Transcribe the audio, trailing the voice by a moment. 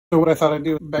So what I thought I'd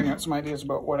do, bang out some ideas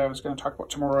about what I was going to talk about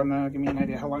tomorrow and give me an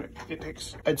idea how long it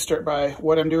takes. I'd start by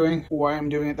what I'm doing, why I'm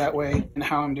doing it that way, and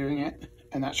how I'm doing it.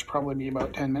 And that should probably be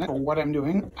about 10 minutes. For what I'm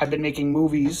doing, I've been making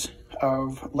movies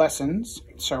of lessons.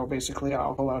 So basically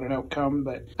I'll pull out an outcome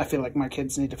that I feel like my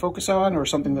kids need to focus on, or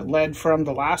something that led from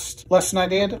the last lesson I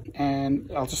did, and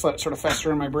I'll just let it sort of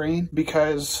fester in my brain,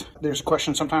 because there's a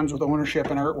question sometimes with ownership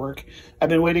and artwork. I've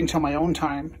been waiting till my own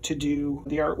time to do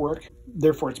the artwork,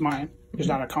 therefore it's mine. There's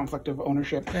not a conflict of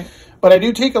ownership. Right. But I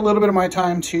do take a little bit of my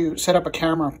time to set up a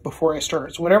camera before I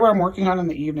start. So whatever I'm working on in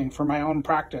the evening for my own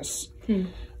practice,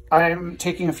 I'm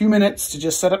taking a few minutes to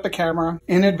just set up the camera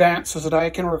in advance so that I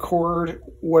can record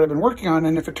what I've been working on.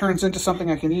 And if it turns into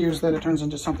something I can use, then it turns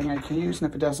into something I can use. And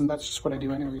if it doesn't, that's just what I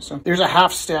do anyway. So there's a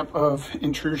half step of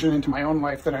intrusion into my own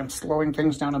life that I'm slowing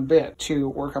things down a bit to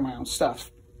work on my own stuff.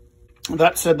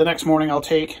 That said, the next morning I'll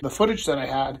take the footage that I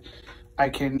had. I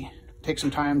can take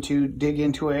some time to dig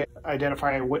into it,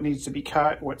 identify what needs to be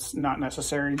cut, what's not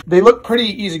necessary. They look pretty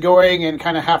easygoing and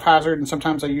kind of haphazard, and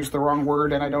sometimes I use the wrong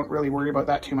word, and I don't really worry about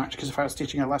that too much, because if I was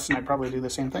teaching a lesson, I'd probably do the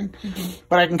same thing.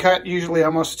 But I can cut usually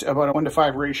almost about a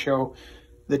 1:5 ratio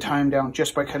the time down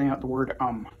just by cutting out the word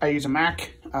I use a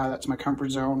Mac, that's my comfort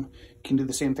zone. Can do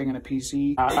the same thing in a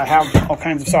PC. I have all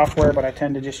kinds of software, but I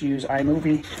tend to just use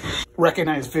iMovie.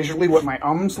 Recognize visually what my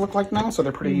ums look like now, so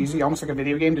they're pretty easy, almost like a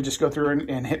video game, to just go through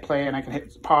and hit play, and I can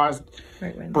hit pause,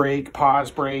 break,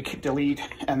 pause, break, delete,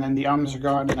 and then the ums are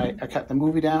gone, and I cut the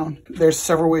movie down. There's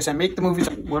several ways I make the movies.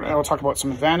 I'll talk about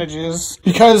some advantages.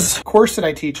 Because the course that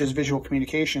I teach is visual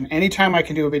communication, anytime I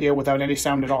can do a video without any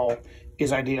sound at all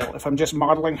is ideal. If I'm just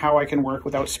modeling how I can work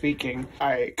without speaking,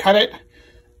 I cut it,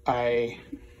 I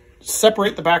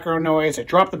separate the background noise, I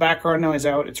drop the background noise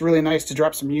out. It's really nice to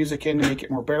drop some music in to make it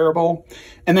more bearable,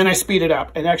 and then I speed it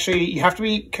up. And actually, you have to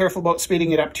be careful about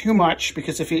speeding it up too much,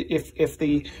 because if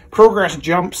the progress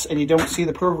jumps and you don't see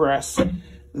the progress,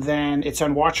 then it's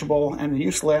unwatchable and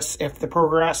useless. If the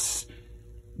progress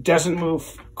doesn't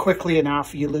move quickly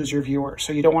enough, you lose your viewer.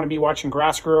 So you don't want to be watching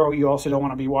grass grow. You also don't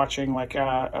want to be watching like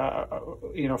a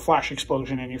flash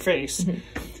explosion in your face.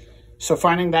 So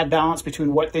finding that balance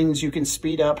between what things you can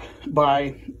speed up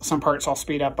by, some parts I'll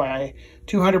speed up by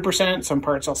 200%, some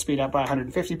parts I'll speed up by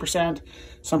 150%,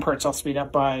 some parts I'll speed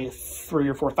up by 3,000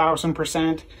 or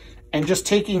 4,000%, and just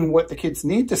taking what the kids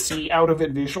need to see out of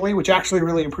it visually, which actually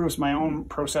really improves my own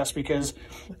process, because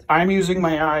I'm using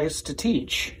my eyes to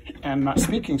teach and not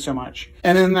speaking so much.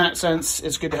 And in that sense,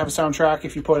 it's good to have a soundtrack.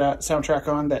 If you put a soundtrack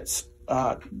on that's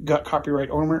got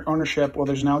copyright ownership, well,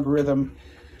 there's an algorithm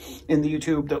in the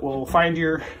YouTube that will find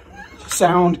your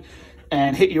sound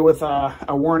and hit you with a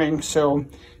warning. So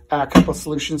a couple of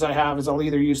solutions I have is I'll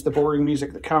either use the boring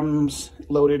music that comes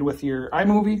loaded with your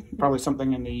iMovie, probably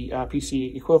something in the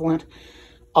PC equivalent.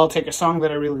 I'll take a song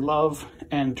that I really love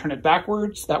and turn it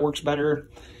backwards. That works better.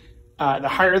 The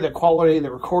higher the quality of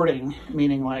the recording,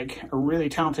 meaning like a really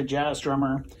talented jazz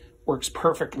drummer works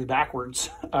perfectly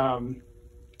backwards.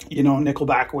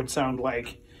 Nickelback would sound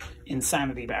like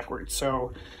insanity backwards.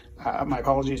 So my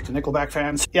apologies to Nickelback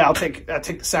fans. Yeah, I'll take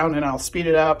the sound and I'll speed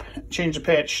it up, change the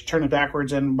pitch, turn it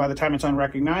backwards, and by the time it's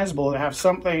unrecognizable, to have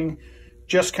something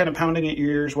just kind of pounding at your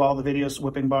ears while the video's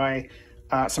whipping by.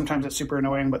 Sometimes it's super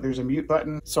annoying, but there's a mute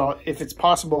button. So if it's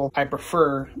possible, I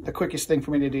prefer, the quickest thing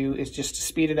for me to do is just to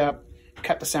speed it up,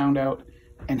 cut the sound out,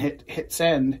 and hit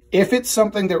send. If it's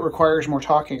something that requires more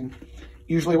talking,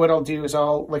 usually what I'll do is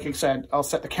like I said, I'll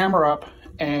set the camera up,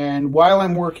 and while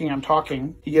I'm working, I'm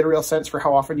talking. You get a real sense for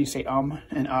how often you say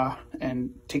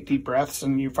and take deep breaths,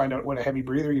 and you find out what a heavy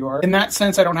breather you are. In that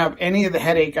sense, I don't have any of the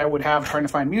headache I would have trying to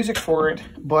find music for it,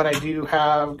 but I do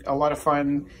have a lot of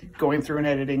fun going through and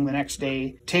editing the next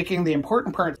day, taking the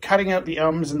important parts, cutting out the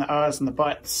ums and the uhs and the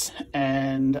buts,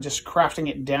 and just crafting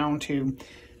it down to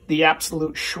the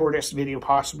absolute shortest video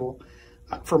possible.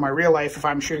 For my real life, if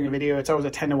I'm shooting a video, it's always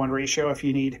a 10-to-1 ratio. If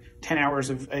you need an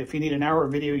hour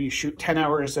of video, you shoot 10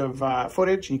 hours of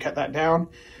footage and you cut that down.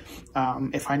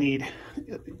 If I need,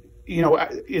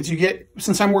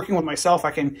 since I'm working with myself,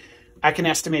 I can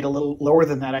estimate a little lower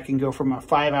than that. I can go from a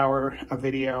 5-hour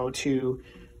video to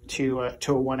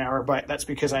a 1 hour, but that's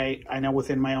because I know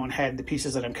within my own head the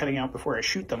pieces that I'm cutting out before I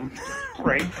shoot them,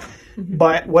 right?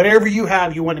 But whatever you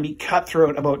have, you want to be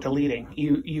cutthroat about deleting.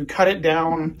 You cut it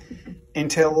down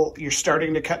until you're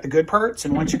starting to cut the good parts,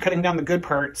 and once you're cutting down the good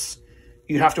parts,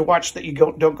 you have to watch that you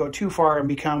don't go too far and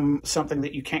become something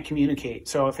that you can't communicate.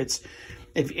 So if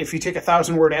you take a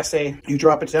 1,000-word essay, you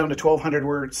drop it down to 1,200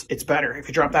 words, it's better. If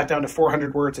you drop that down to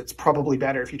 400 words, it's probably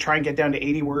better. If you try and get down to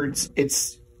 80 words,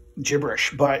 it's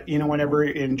gibberish. But, you know, whenever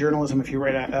in journalism, if you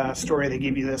write a story, they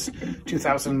give you this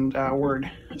 2,000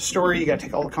 word story. You got to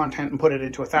take all the content and put it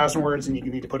into 1,000 words, and you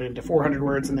need to put it into 400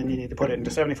 words, and then you need to put it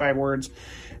into 75 words.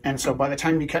 And so by the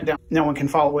time you cut down, no one can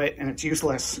follow it, and it's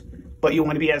useless. But you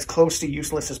want to be as close to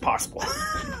useless as possible.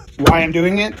 Why I'm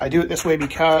doing it? I do it this way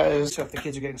because if the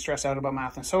kids are getting stressed out about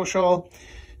math and social,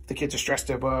 if the kids are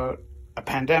stressed about a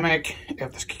pandemic,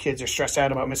 if the kids are stressed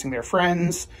out about missing their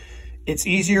friends, it's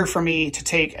easier for me to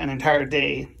take an entire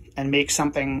day and make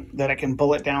something that I can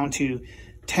bullet down to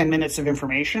 10 minutes of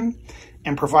information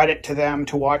and provide it to them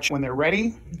to watch when they're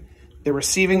ready. They're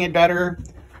receiving it better.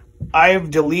 I've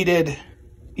deleted,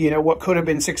 you know, what could have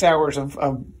been 6 hours of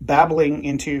babbling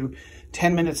into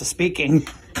 10 minutes of speaking.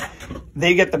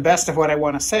 They get the best of what I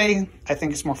want to say. I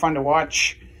think it's more fun to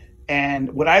watch.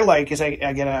 And what I like is I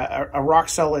get a rock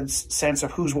solid sense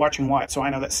of who's watching what. So I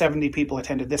know that 70 people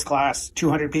attended this class,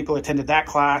 200 people attended that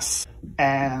class,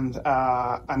 and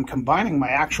I'm combining my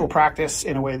actual practice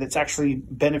in a way that's actually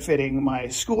benefiting my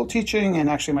school teaching, and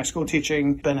actually my school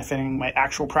teaching benefiting my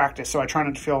actual practice. So I try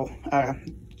not to feel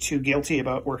too guilty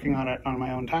about working on it on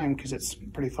my own time, because it's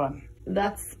pretty fun.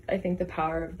 That's, I think, the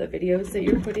power of the videos that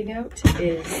you're putting out,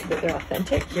 is that they're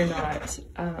authentic. You're not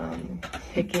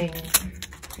picking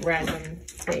random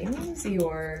things.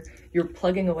 You're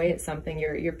plugging away at something.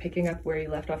 You're picking up where you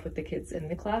left off with the kids in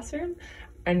the classroom,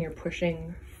 and you're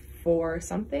pushing for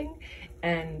something,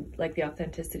 and like the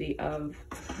authenticity of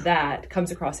that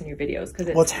comes across in your videos. Because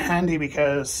it's handy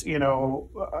because, you know,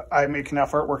 I make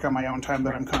enough artwork on my own time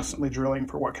that I'm constantly drilling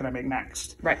for what can I make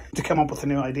next, right, to come up with a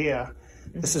new idea.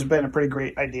 This has been a pretty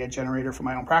great idea generator for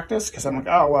my own practice, because I'm like,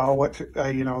 oh, well, what,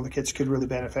 you know, the kids could really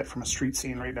benefit from a street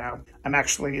scene right now. I'm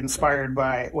actually inspired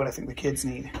by what I think the kids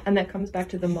need. And that comes back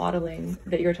to the modeling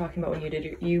that you were talking about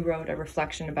when you wrote a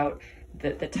reflection about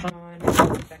the time,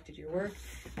 how it affected your work,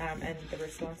 and the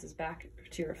responses back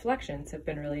to your reflections have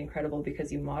been really incredible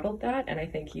because you modeled that. And I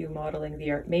think you modeling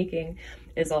the art making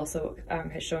is also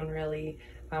has shown really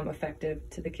effective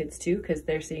to the kids too, because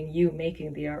they're seeing you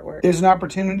making the artwork. There's an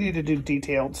opportunity to do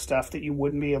detailed stuff that you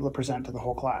wouldn't be able to present to the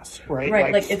whole class, right?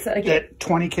 Right, like it's like that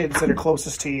 20 kids that are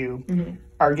closest to you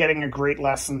are getting a great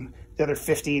lesson. The other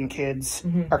 15 kids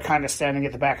are kind of standing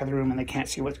at the back of the room and they can't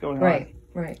see what's going on.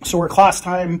 Right. So our class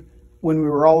time, when we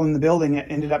were all in the building, it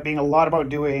ended up being a lot about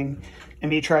doing and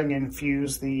me trying to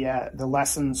infuse the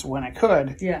lessons when I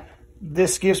could. Yeah.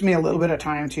 This gives me a little bit of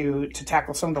time to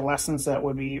tackle some of the lessons that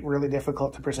would be really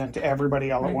difficult to present to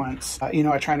everybody all at once. You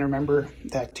know, I try to remember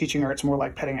that teaching art's more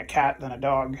like petting a cat than a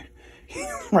dog,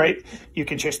 right? You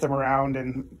can chase them around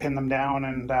and pin them down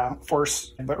and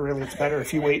force, but really it's better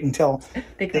if you wait until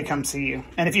they come see you.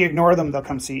 And if you ignore them, they'll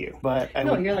come see you. But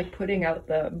you're like putting out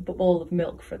the bowl of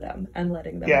milk for them and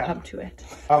letting them come to it.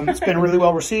 It's been really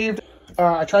well received.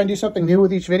 I try and do something new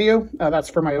with each video. That's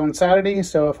for my own sanity.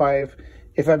 So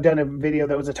if I've done a video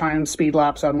that was a time speed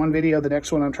lapse on one video, the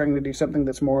next one I'm trying to do something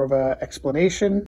that's more of a explanation.